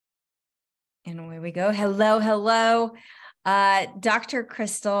And away we go. Hello, hello. Dr.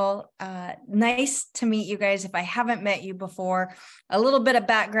 Kristal, nice to meet you guys. If I haven't met you before, a little bit of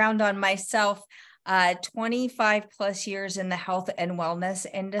background on myself, 25 plus years in the health and wellness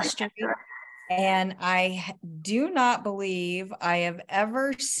industry. And I do not believe I have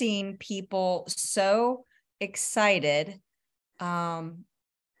ever seen people so excited about,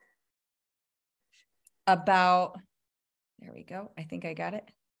 there we go. I think I got it.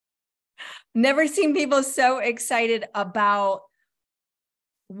 Never seen people so excited about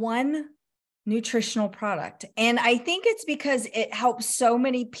one nutritional product. And I think it's because it helps so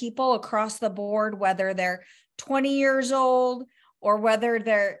many people across the board, whether they're 20 years old or whether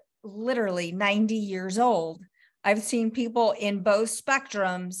they're literally 90 years old. I've seen people in both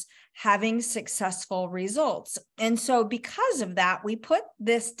spectrums having successful results. And so because of that, we put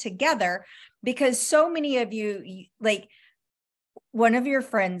this together because so many of you, like, one of your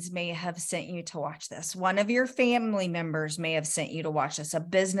friends may have sent you to watch this. One of your family members may have sent you to watch this, a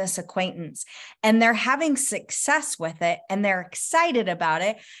business acquaintance, and they're having success with it and they're excited about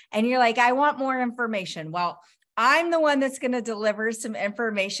it. And you're like, I want more information. Well, I'm the one that's going to deliver some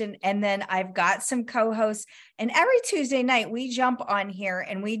information. And then I've got some co-hosts, and every Tuesday night we jump on here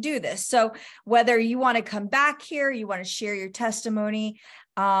and we do this. So whether you want to come back here, you want to share your testimony.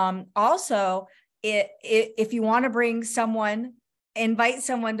 Also, if you want to bring someone, invite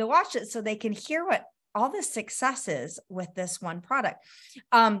someone to watch it so they can hear what all the success is with this one product.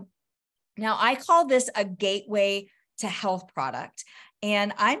 Now I call this a gateway to health product,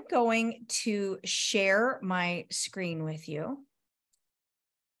 and I'm going to share my screen with you,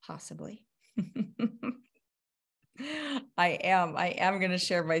 possibly. I am going to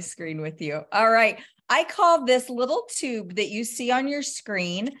share my screen with you. All right. I call this little tube that you see on your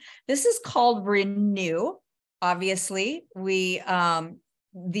screen, this is called Renew. Obviously, the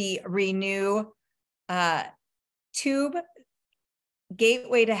Renew tube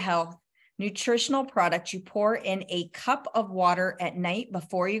gateway to health nutritional product you pour in a cup of water at night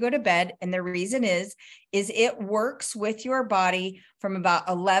before you go to bed. And the reason is it works with your body from about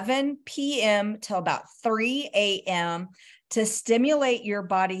 11 p.m. till about 3 a.m. to stimulate your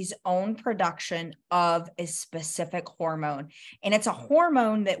body's own production of a specific hormone. And it's a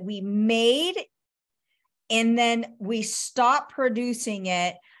hormone that we made, and then we stop producing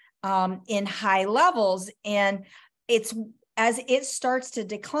it in high levels. And it's as it starts to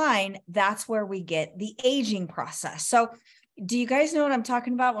decline, that's where we get the aging process. So do you guys know what I'm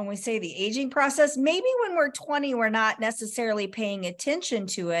talking about when we say the aging process? Maybe when we're 20, we're not necessarily paying attention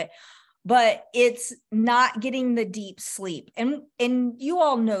to it, but it's not getting the deep sleep. And you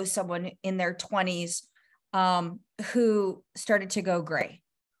all know someone in their 20s who started to go gray,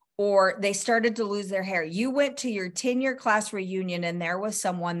 or they started to lose their hair. You went to your 10-year class reunion and there was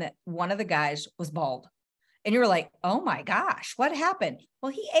someone that one of the guys was bald. And you were like, oh my gosh, what happened?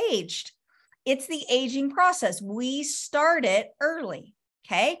 Well, he aged. It's the aging process. We start it early,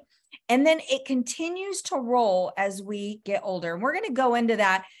 okay? And then it continues to roll as we get older. And we're going to go into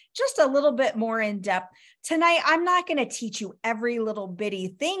that just a little bit more in depth. Tonight, I'm not going to teach you every little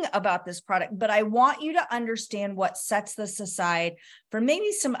bitty thing about this product, but I want you to understand what sets this aside for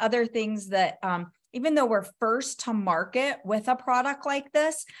maybe some other things that, even though we're first to market with a product like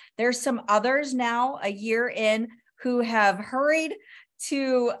this, there's some others now a year in who have hurried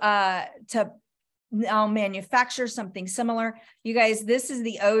to now manufacture something similar. You guys, this is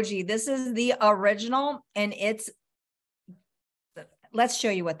the OG. This is the original, and let's show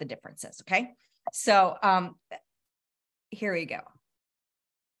you what the difference is, okay? So here we go.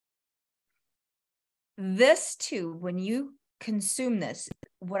 This tube, when you consume this,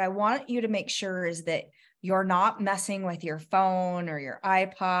 what I want you to make sure is that you're not messing with your phone or your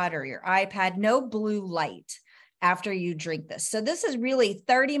iPod or your iPad. No blue light after you drink this. So this is really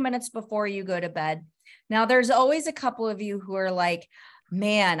 30 minutes before you go to bed. Now, there's always a couple of you who are like,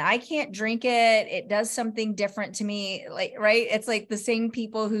 man, I can't drink it. It does something different to me. Like, right? It's like the same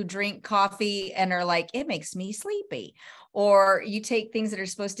people who drink coffee and are like, it makes me sleepy. Or you take things that are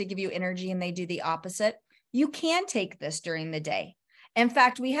supposed to give you energy and they do the opposite. You can take this during the day. In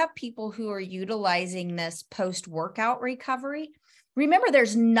fact, we have people who are utilizing this post-workout recovery. Remember,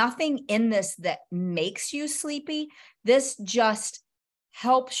 there's nothing in this that makes you sleepy. This just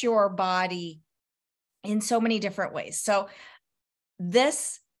helps your body in so many different ways. So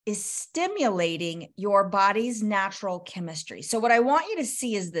this is stimulating your body's natural chemistry. So what I want you to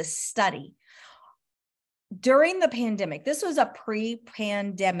see is this study. During the pandemic, this was a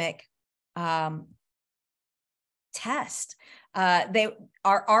pre-pandemic test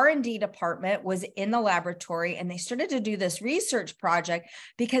Our R&D department was in the laboratory, and they started to do this research project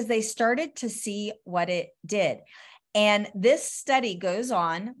because they started to see what it did. And this study goes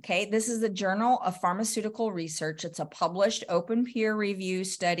on, okay, this is the Journal of Pharmaceutical Research. It's a published open peer review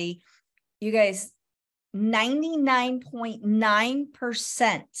study. You guys,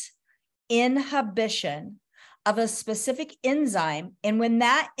 99.9% inhibition of a specific enzyme. And when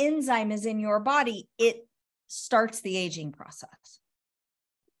that enzyme is in your body, it starts the aging process.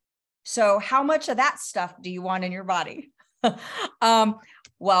 So how much of that stuff do you want in your body?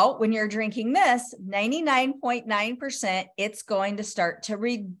 Well, when you're drinking this, 99.9%, it's going to start to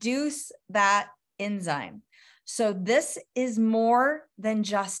reduce that enzyme. So this is more than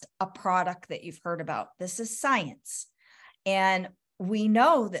just a product that you've heard about. This is science. And we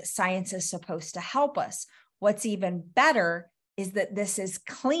know that science is supposed to help us. What's even better is that this is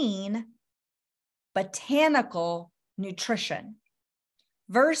clean, botanical nutrition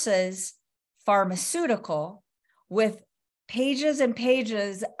versus pharmaceutical with pages and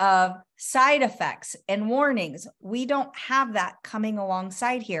pages of side effects and warnings. We don't have that coming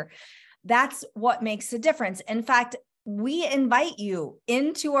alongside here. That's what makes the difference. In fact, we invite you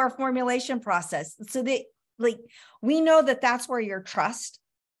into our formulation process so that we know that that's where your trust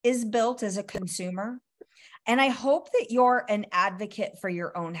is built as a consumer. And I hope that you're an advocate for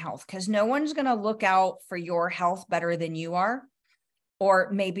your own health, because no one's going to look out for your health better than you are,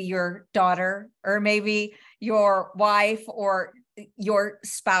 or maybe your daughter, or maybe your wife or your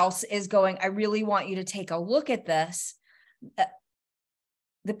spouse is going, I really want you to take a look at this.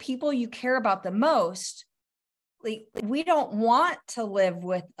 The people you care about the most, we don't want to live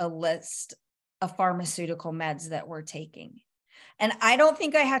with a list of pharmaceutical meds that we're taking. And I don't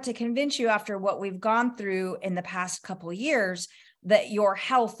think I have to convince you, after what we've gone through in the past couple of years, that your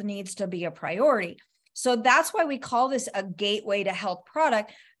health needs to be a priority. So that's why we call this a gateway to health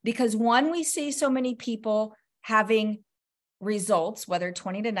product, because one, we see so many people having results, whether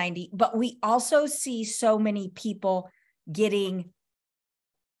 20 to 90, but we also see so many people getting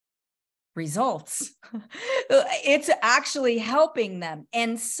results. It's actually helping them.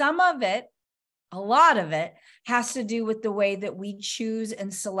 And some of it, a lot of it, has to do with the way that we choose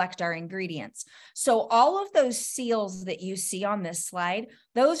and select our ingredients. So all of those seals that you see on this slide,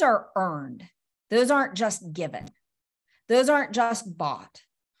 those are earned. Those aren't just given. Those aren't just bought.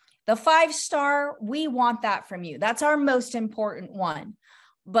 The 5-star, we want that from you. That's our most important one.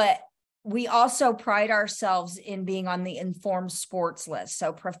 But we also pride ourselves in being on the informed sports list.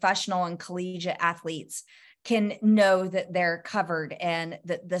 So professional and collegiate athletes can know that they're covered and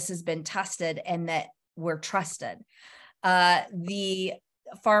that this has been tested and that we're trusted. The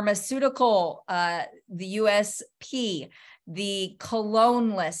pharmaceutical, the USP, the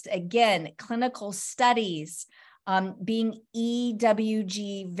cologne list, again, clinical studies, being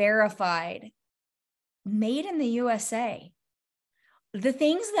EWG verified, made in the USA. The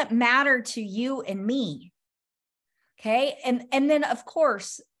things that matter to you and me. Okay. And then of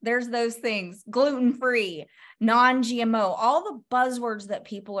course, there's those things, gluten-free, non-GMO, all the buzzwords that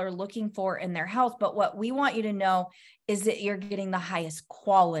people are looking for in their health. But what we want you to know is that you're getting the highest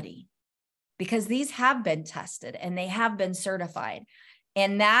quality, because these have been tested and they have been certified.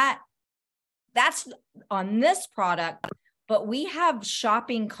 And that's on this product, but we have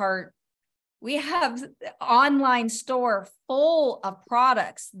shopping cart. We have online store full of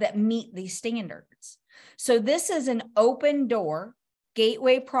products that meet these standards. So this is an open door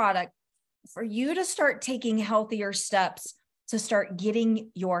gateway product for you to start taking healthier steps to start getting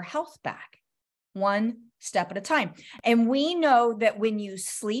your health back, one step at a time. And we know that when you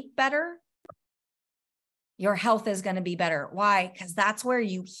sleep better, your health is going to be better. Why? Because that's where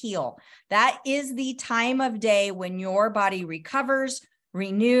you heal. That is the time of day when your body recovers,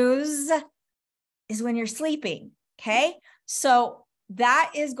 renews, is when you're sleeping. Okay. So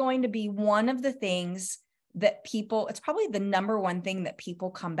that is going to be one of the things that people, it's probably the number one thing that people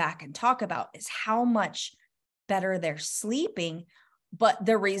come back and talk about, is how much better they're sleeping. But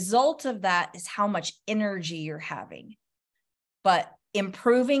the result of that is how much energy you're having. But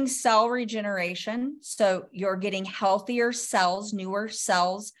improving cell regeneration, so you're getting healthier cells, newer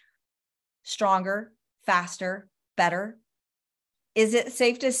cells, stronger, faster, better. Is it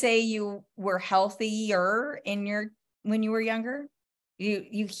safe to say you were healthier when you were younger?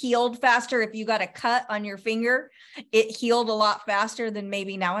 You healed faster. If you got a cut on your finger, it healed a lot faster than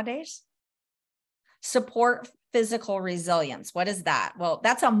maybe nowadays. Support physical resilience. What is that? Well,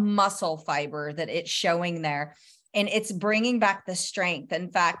 that's a muscle fiber that it's showing there. And it's bringing back the strength. In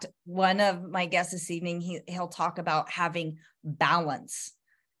fact, one of my guests this evening, he'll talk about having balance.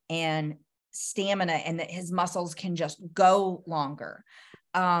 And stamina and that his muscles can just go longer.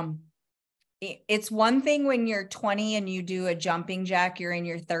 It's one thing when you're 20 and you do a jumping jack, you're in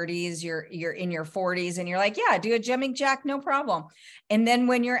your 30s, you're in your 40s, and you're like, yeah, do a jumping jack, no problem. And then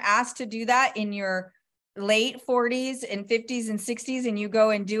when you're asked to do that in your late 40s and 50s and 60s, and you go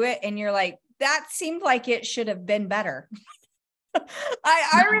and do it, and you're like, that seemed like it should have been better.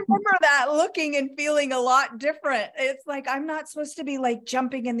 I remember that looking and feeling a lot different. It's like, I'm not supposed to be like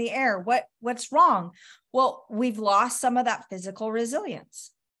jumping in the air. What's wrong? Well, we've lost some of that physical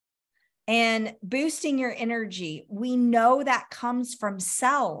resilience. And boosting your energy, we know that comes from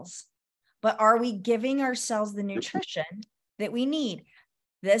cells, but are we giving ourselves the nutrition that we need?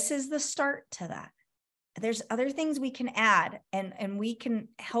 This is the start to that. There's other things we can add, and we can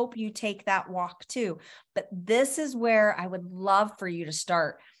help you take that walk too. But this is where I would love for you to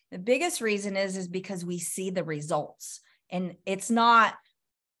start. The biggest reason is because we see the results, and it's not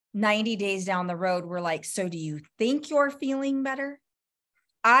 90 days down the road. We're like, so do you think you're feeling better?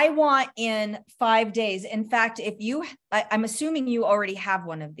 I want in 5 days. In fact, I'm assuming you already have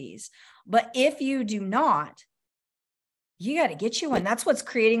one of these, but if you do not, you got to get you one. That's what's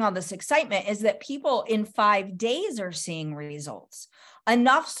creating all this excitement, is that people in 5 days are seeing results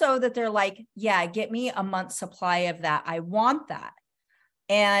enough so that they're like, yeah, get me a month's supply of that. I want that.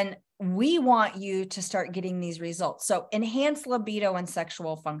 And we want you to start getting these results. So enhance libido and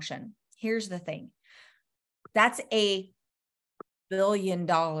sexual function. Here's the thing. That's a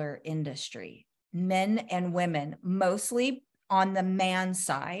billion-dollar industry, men and women, mostly on the man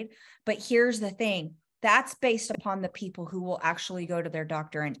side. But here's the thing. That's based upon the people who will actually go to their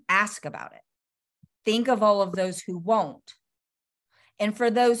doctor and ask about it. Think of all of those who won't. And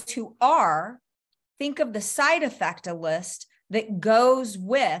for those who are, think of the side effect list that goes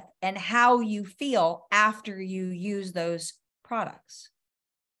with and how you feel after you use those products.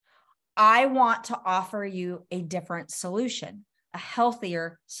 I want to offer you a different solution, a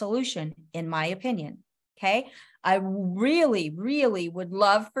healthier solution, in my opinion. Okay. I really, really would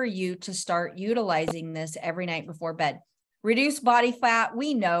love for you to start utilizing this every night before bed. Reduce body fat.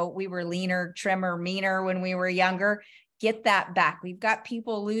 We know we were leaner, trimmer, meaner when we were younger. Get that back. We've got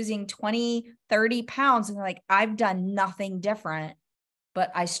people losing 20, 30 pounds and they're like, I've done nothing different,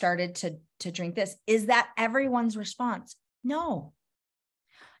 but I started to drink this. Is that everyone's response? No.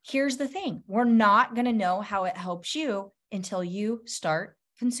 Here's the thing. We're not going to know how it helps you until you start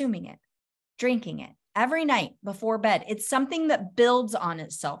consuming it, drinking it every night before bed. It's something that builds on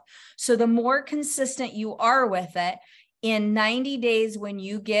itself. So the more consistent you are with it, in 90 days, when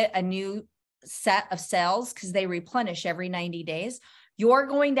you get a new set of cells, because they replenish every 90 days, you're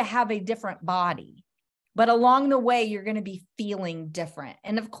going to have a different body. But along the way, you're going to be feeling different.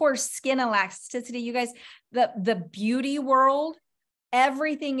 And of course, skin elasticity, you guys, the beauty world,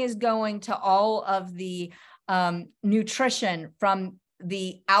 everything is going to all of the nutrition from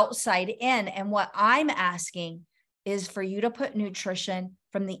the outside in. And what I'm asking is for you to put nutrition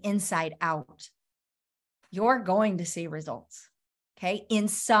from the inside out. You're going to see results, okay, in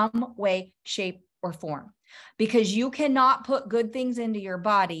some way, shape, or form, because you cannot put good things into your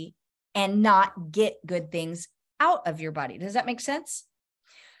body and not get good things out of your body. Does that make sense?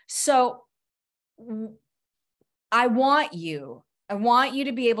 So I want you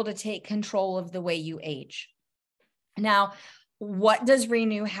to be able to take control of the way you age. Now, what does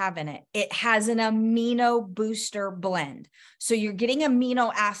Renew have in it? It has an amino booster blend. So you're getting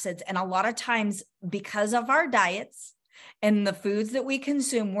amino acids. And a lot of times, because of our diets and the foods that we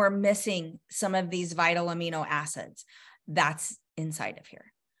consume, we're missing some of these vital amino acids. That's inside of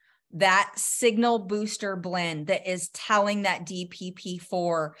here. That signal booster blend that is telling that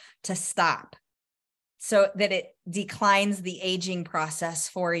DPP4 to stop so that it declines the aging process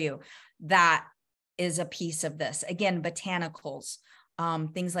for you. That is a piece of this. Again, botanicals,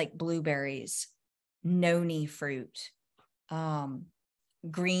 things like blueberries, noni fruit,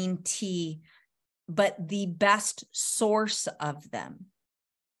 green tea, but the best source of them,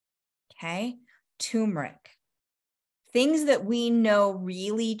 okay? Turmeric. Things that we know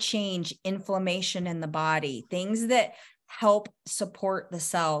really change inflammation in the body, things that help support the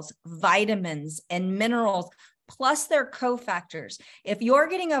cells, vitamins and minerals, plus their cofactors. If you're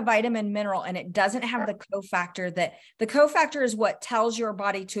getting a vitamin mineral and it doesn't have the cofactor, that the cofactor is what tells your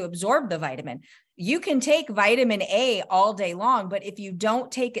body to absorb the vitamin. You can take vitamin A all day long, but if you don't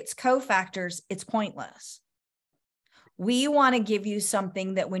take its cofactors, it's pointless. We want to give you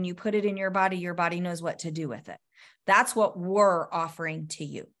something that when you put it in your body knows what to do with it. That's what we're offering to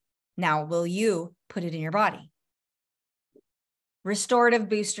you. Now, will you put it in your body? Restorative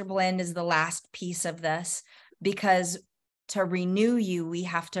Booster Blend is the last piece of this, because to renew you, we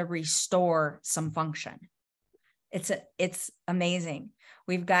have to restore some function. It's amazing.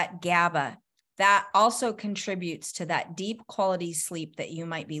 We've got GABA. That also contributes to that deep quality sleep that you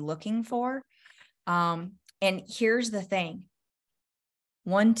might be looking for. And here's the thing,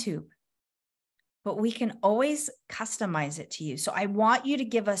 1 tube, but we can always customize it to you. So I want you to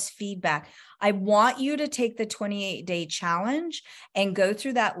give us feedback. I want you to take the 28-day challenge and go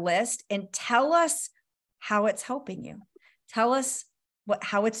through that list and tell us how it's helping you. Tell us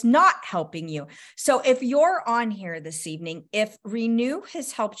how it's not helping you. So if you're on here this evening, if Renew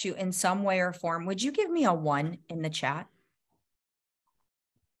has helped you in some way or form, would you give me a 1 in the chat?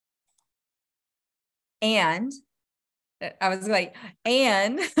 And I was like,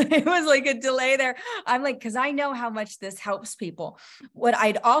 and it was like a delay there. I'm like, because I know how much this helps people. What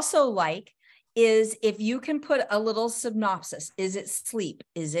I'd also like is if you can put a little synopsis. Is it sleep?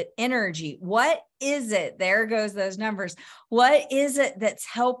 Is it energy? What is it? There goes those numbers. What is it that's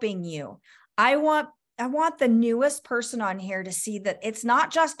helping you? I want the newest person on here to see that it's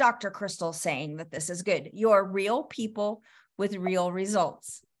not just Dr. Kristal saying that this is good. You're real people with real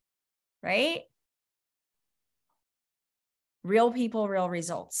results, right? Real people, real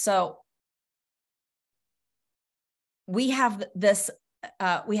results. So we have this,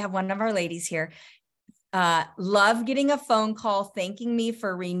 we have one of our ladies here. Love getting a phone call thanking me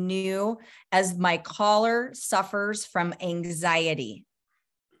for Renew as my caller suffers from anxiety.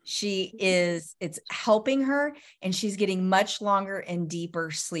 It's helping her and she's getting much longer and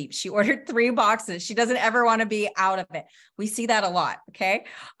deeper sleep. She ordered 3 boxes. She doesn't ever want to be out of it. We see that a lot. Okay.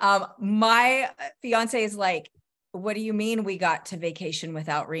 My fiance is like, what do you mean we got to vacation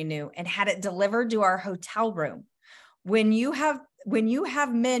without Renew and had it delivered to our hotel room? When you have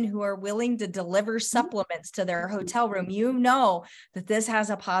men who are willing to deliver supplements to their hotel room, you know that this has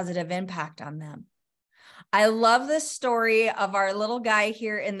a positive impact on them. I love this story of our little guy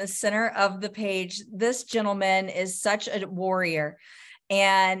here in the center of the page. This gentleman is such a warrior,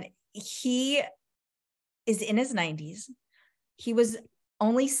 and he is in his 90s. He was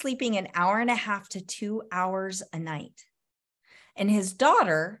only sleeping 1.5 hours to 2 hours a night. And his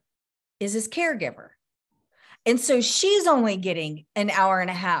daughter is his caregiver. And so she's only getting 1.5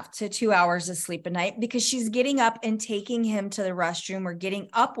 hours to 2 hours of sleep a night because she's getting up and taking him to the restroom or getting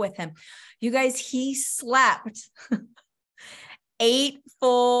up with him. You guys, he slept 8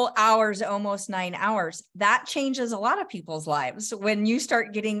 full hours, almost 9 hours. That changes a lot of people's lives when you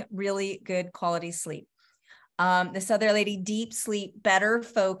start getting really good quality sleep. This other lady, deep sleep, better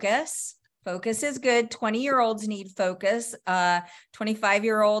focus. Focus is good. 20-year-olds need focus.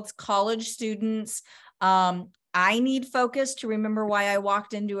 25-year-olds, college students. I need focus to remember why I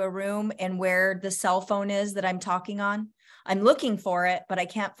walked into a room and where the cell phone is that I'm talking on. I'm looking for it, but I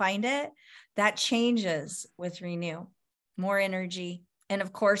can't find it. That changes with Renew. More energy. And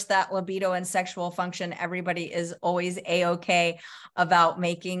of course, that libido and sexual function, everybody is always A-okay about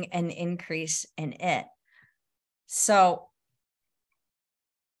making an increase in it. So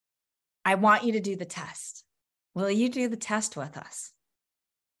I want you to do the test. Will you do the test with us?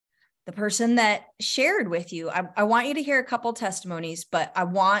 The person that shared with you, I want you to hear a couple testimonies, but I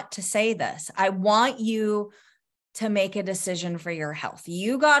want to say this. I want you to make a decision for your health.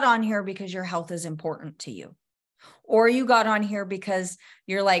 You got on here because your health is important to you. Or you got on here because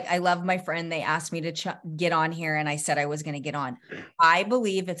you're like, I love my friend. They asked me to get on here and I said I was going to get on. I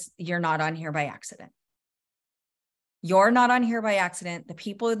believe you're not on here by accident. You're not on here by accident. The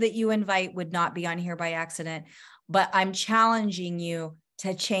people that you invite would not be on here by accident, but I'm challenging you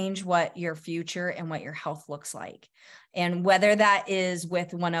to change what your future and what your health looks like. And whether that is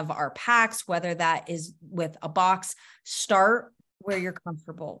with one of our packs, whether that is with a box, start where you're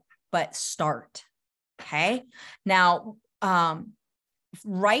comfortable, but start. Okay. Now,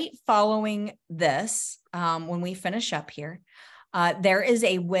 right following this, when we finish up here, there is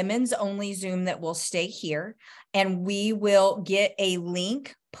a women's only Zoom that will stay here, and we will get a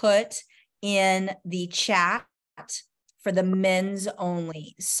link put in the chat for the men's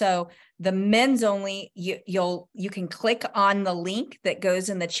only. So the men's only, you can click on the link that goes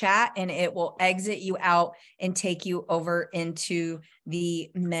in the chat and it will exit you out and take you over into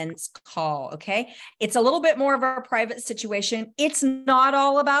the men's call. Okay. It's a little bit more of a private situation. It's not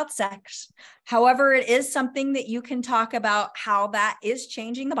all about sex. However, it is something that you can talk about how that is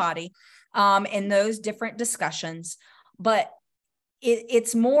changing the body, in those different discussions. But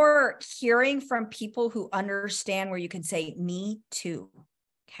it's more hearing from people who understand where you can say, me too.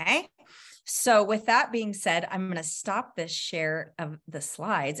 Okay. So with that being said, I'm going to stop this share of the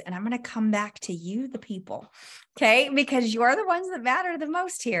slides and I'm going to come back to you, the people. Okay. Because you are the ones that matter the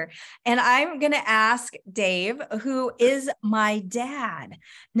most here. And I'm going to ask Dave, who is my dad.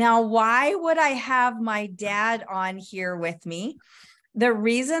 Now, why would I have my dad on here with me? The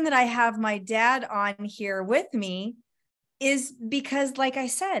reason that I have my dad on here with me is because, like I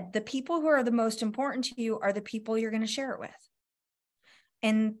said, the people who are the most important to you are the people you're going to share it with.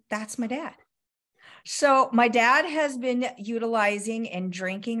 And that's my dad. So my dad has been utilizing and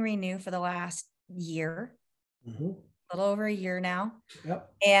drinking Renew for the last year, a little over a year now.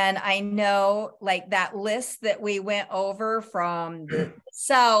 Yep. And I know like that list that we went over from the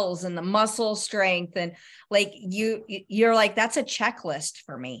cells and the muscle strength and like you're like, that's a checklist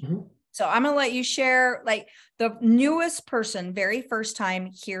for me. So I'm going to let you share like the newest person, very first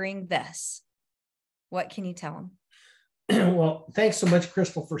time hearing this. What can you tell them? Well, thanks so much,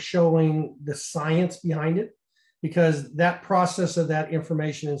 Kristal, for showing the science behind it, because that process of that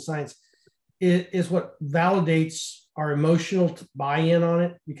information and science is what validates our emotional buy-in on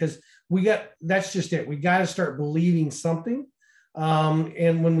it, because that's just it. We got to start believing something.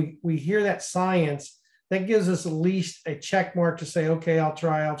 And when we hear that science, that gives us at least a check mark to say, okay, I'll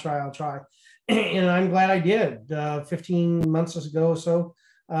try. And I'm glad I did. 15 months ago or so,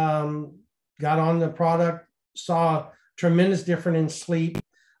 got on the product, saw tremendous difference in sleep.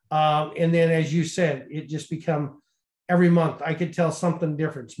 And then, as you said, it just become every month I could tell something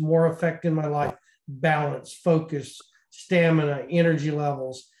different, more effect in my life, balance, focus, stamina, energy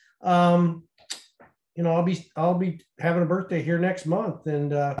levels. I'll be having a birthday here next month.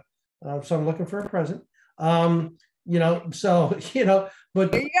 And so I'm looking for a present. But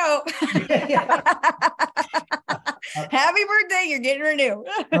there you go. Happy birthday. You're getting Renew.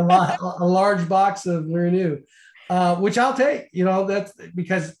 a large box of Renew. Which I'll take, that's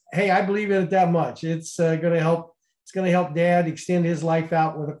because, hey, I believe in it that much. It's going to help. It's going to help Dad extend his life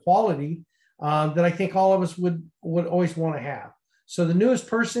out with a quality that I think all of us would always want to have. So the newest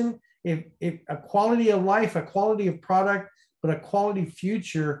person, if a quality of life, a quality of product, but a quality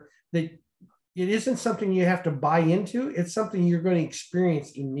future, that it isn't something you have to buy into. It's something you're going to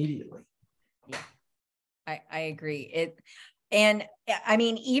experience immediately. I agree. And I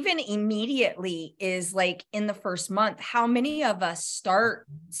mean, even immediately is like in the first month, how many of us start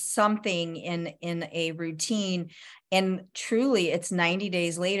something in a routine and truly it's 90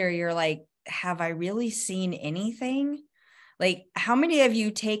 days later, you're like, have I really seen anything? Like how many of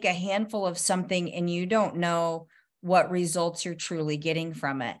you take a handful of something and you don't know what results you're truly getting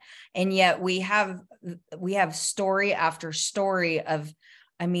from it? And yet we have story after story of,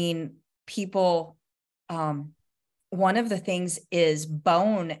 I mean, people, one of the things is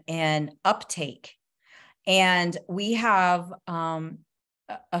bone and uptake. And we have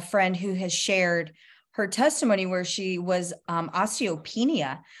a friend who has shared her testimony where she was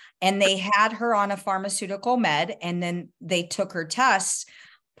osteopenia and they had her on a pharmaceutical med and then they took her tests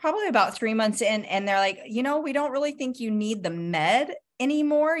probably about 3 months in and they're like, we don't really think you need the med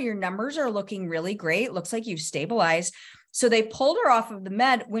anymore. Your numbers are looking really great. Looks like you've stabilized. So they pulled her off of the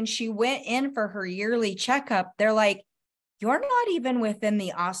med. When she went in for her yearly checkup, they're like, you're not even within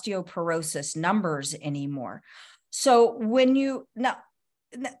the osteoporosis numbers anymore. So when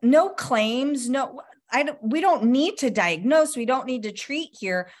no claims, we don't need to diagnose. We don't need to treat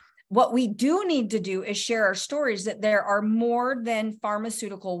here. What we do need to do is share our stories that there are more than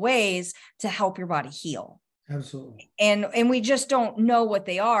pharmaceutical ways to help your body heal. Absolutely. And we just don't know what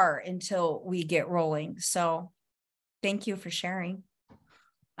they are until we get rolling. So thank you for sharing.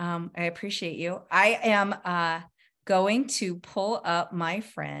 I appreciate you. I am going to pull up my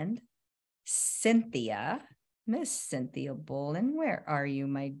friend, Cynthia. Miss Cynthia Bolden, where are you,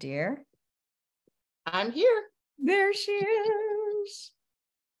 my dear? I'm here. There she is.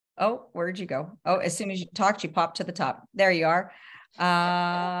 Oh, where'd you go? Oh, as soon as you talked, you popped to the top. There you are.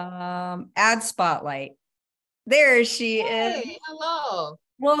 Add spotlight. There she is. Hello.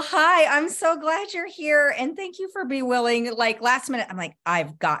 Well, hi, I'm so glad you're here. And thank you for being willing. Like last minute, I'm like,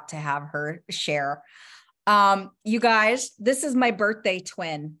 I've got to have her share. You guys, this is my birthday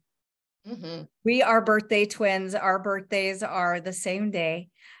twin. Mm-hmm. We are birthday twins. Our birthdays are the same day.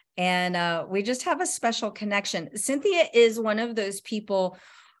 And we just have a special connection. Cynthia is one of those people.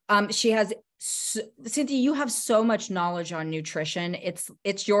 Cynthia, you have so much knowledge on nutrition.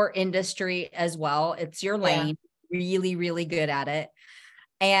 It's your industry as well. It's your lane. Yeah. Really, really good at it.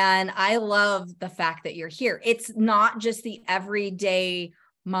 And I love the fact that you're here. It's not just the everyday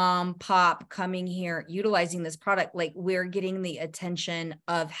mom, pop coming here, utilizing this product. Like we're getting the attention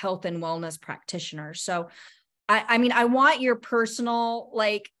of health and wellness practitioners. So I mean, I want your personal,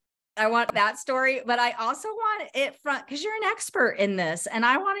 like, I want that story, but I also want it from, because you're an expert in this and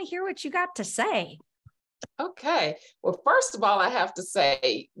I want to hear what you got to say. Okay. Well, first of all, I have to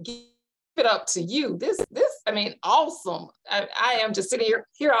say, give it up to you. I mean, awesome. I am just sitting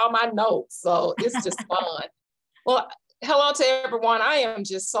here all my notes. So it's just fun. Well, hello to everyone. I am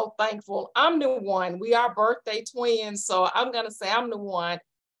just so thankful. I'm the one. We are birthday twins. So I'm going to say I'm the one.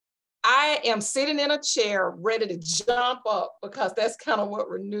 I am sitting in a chair ready to jump up because that's kind of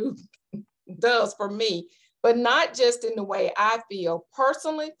what Renew does for me, but not just in the way I feel.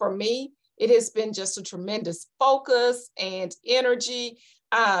 Personally, for me, it has been just a tremendous focus and energy.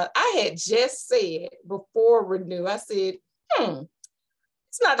 I had just said before Renew, I said,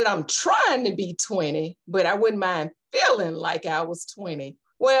 it's not that I'm trying to be 20, but I wouldn't mind feeling like I was 20.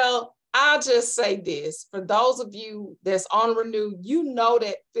 Well, I'll just say this, for those of you that's on Renew, you know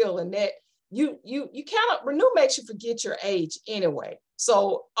that feeling that you kind of, Renew makes you forget your age anyway.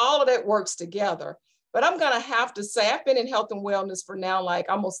 So all of that works together. But I'm going to have to say, I've been in health and wellness for now like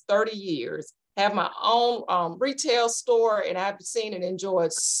almost 30 years, have my own retail store, and I've seen and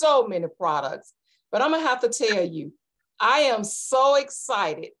enjoyed so many products. But I'm going to have to tell you, I am so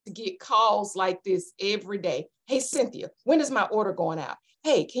excited to get calls like this every day. Hey, Cynthia, when is my order going out?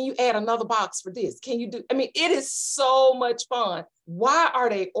 Hey, can you add another box for this? Can you do? I mean, it is so much fun. Why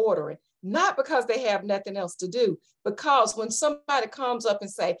are they ordering? Not because they have nothing else to do, because when somebody comes up and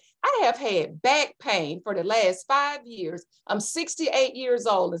say, I have had back pain for the last 5 years. I'm 68 years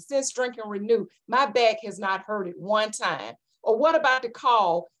old, and since drinking Renew, my back has not hurt it one time. Or what about the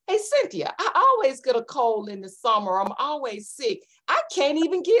call? Hey, Cynthia, I always get a cold in the summer. I'm always sick. I can't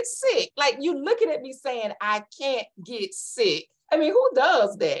even get sick. Like, you looking at me saying, I can't get sick. I mean, who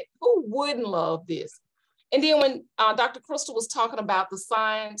does that? Who wouldn't love this? And then when Dr. Kristal was talking about the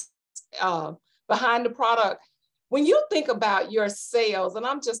science behind the product, when you think about your sales, and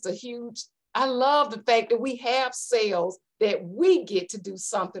I love the fact that we have sales that we get to do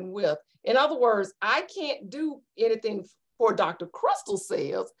something with. In other words, I can't do anything for Dr. Kristal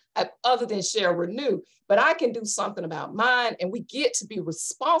sales other than share Renew, but I can do something about mine, and we get to be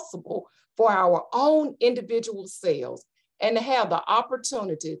responsible for our own individual sales. And to have the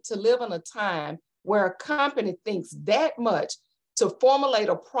opportunity to live in a time where a company thinks that much to formulate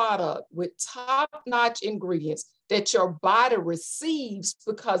a product with top-notch ingredients that your body receives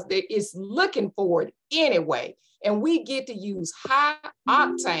because it is looking for it anyway. And we get to use high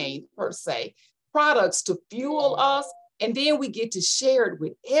octane, per se, products to fuel us. And then we get to share it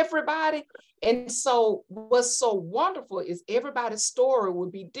with everybody. And so what's so wonderful is everybody's story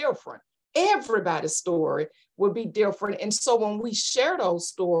would be different. Everybody's story would be different. And so when we share those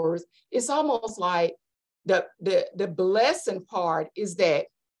stories, it's almost like the blessing part is that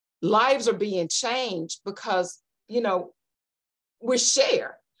lives are being changed because, we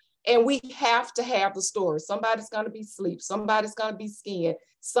share. And we have to have the story. Somebody's going to be sleep. Somebody's going to be skin.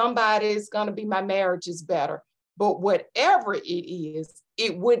 Somebody's going to be my marriage is better. But whatever it is,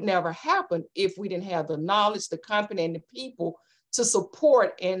 it would never happen if we didn't have the knowledge, the company, and the people to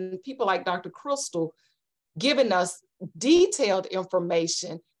support, and people like Dr. Kristal giving us detailed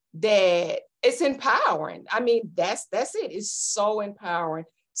information that it's empowering. I mean, that's it. It's so empowering.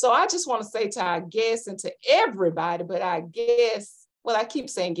 So I just want to say to our guests and to everybody, but I guess, well, I keep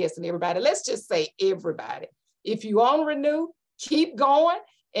saying guests and everybody. Let's just say everybody. If you own Renew, keep going.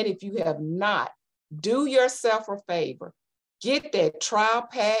 And if you have not, do yourself a favor. Get that trial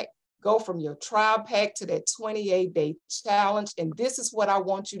pack. Go from your trial pack to that 28-day challenge. And this is what I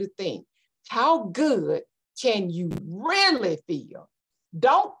want you to think. How good can you really feel?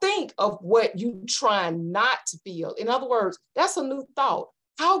 Don't think of what you trying not to feel. In other words, that's a new thought.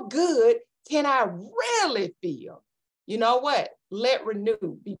 How good can I really feel? You know what? Let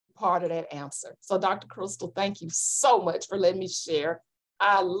Renew be part of that answer. So Dr. Kristal, thank you so much for letting me share.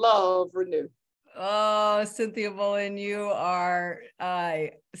 I love Renew. Oh, Cynthia Bolden,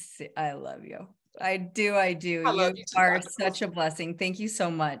 I love you. I do. You are such a blessing. Thank you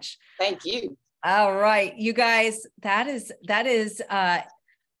so much. Thank you. All right, you guys, that is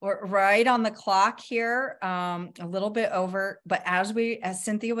we're right on the clock here, a little bit over, but as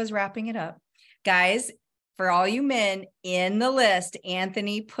Cynthia was wrapping it up, guys, for all you men in the list,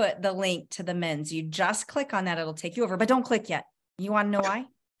 Anthony put the link to the men's. You just click on that. It'll take you over, but don't click yet. You want to know why?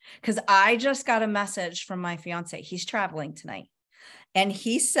 Because I just got a message from my fiance. He's traveling tonight. And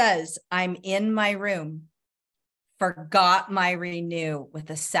he says, I'm in my room, forgot my Renew with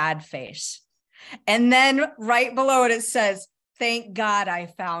a sad face. And then right below it says, thank God I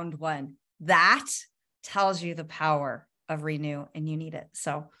found one. That tells you the power of Renew, and you need it.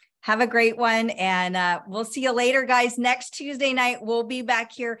 So Have a great one. And we'll see you later, guys. Next Tuesday night, we'll be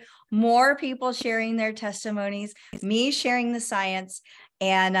back here. More people sharing their testimonies, me sharing the science,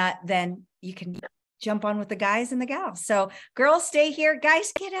 and then you can jump on with the guys and the gals. So girls, stay here.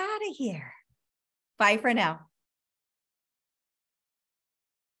 Guys, get out of here. Bye for now.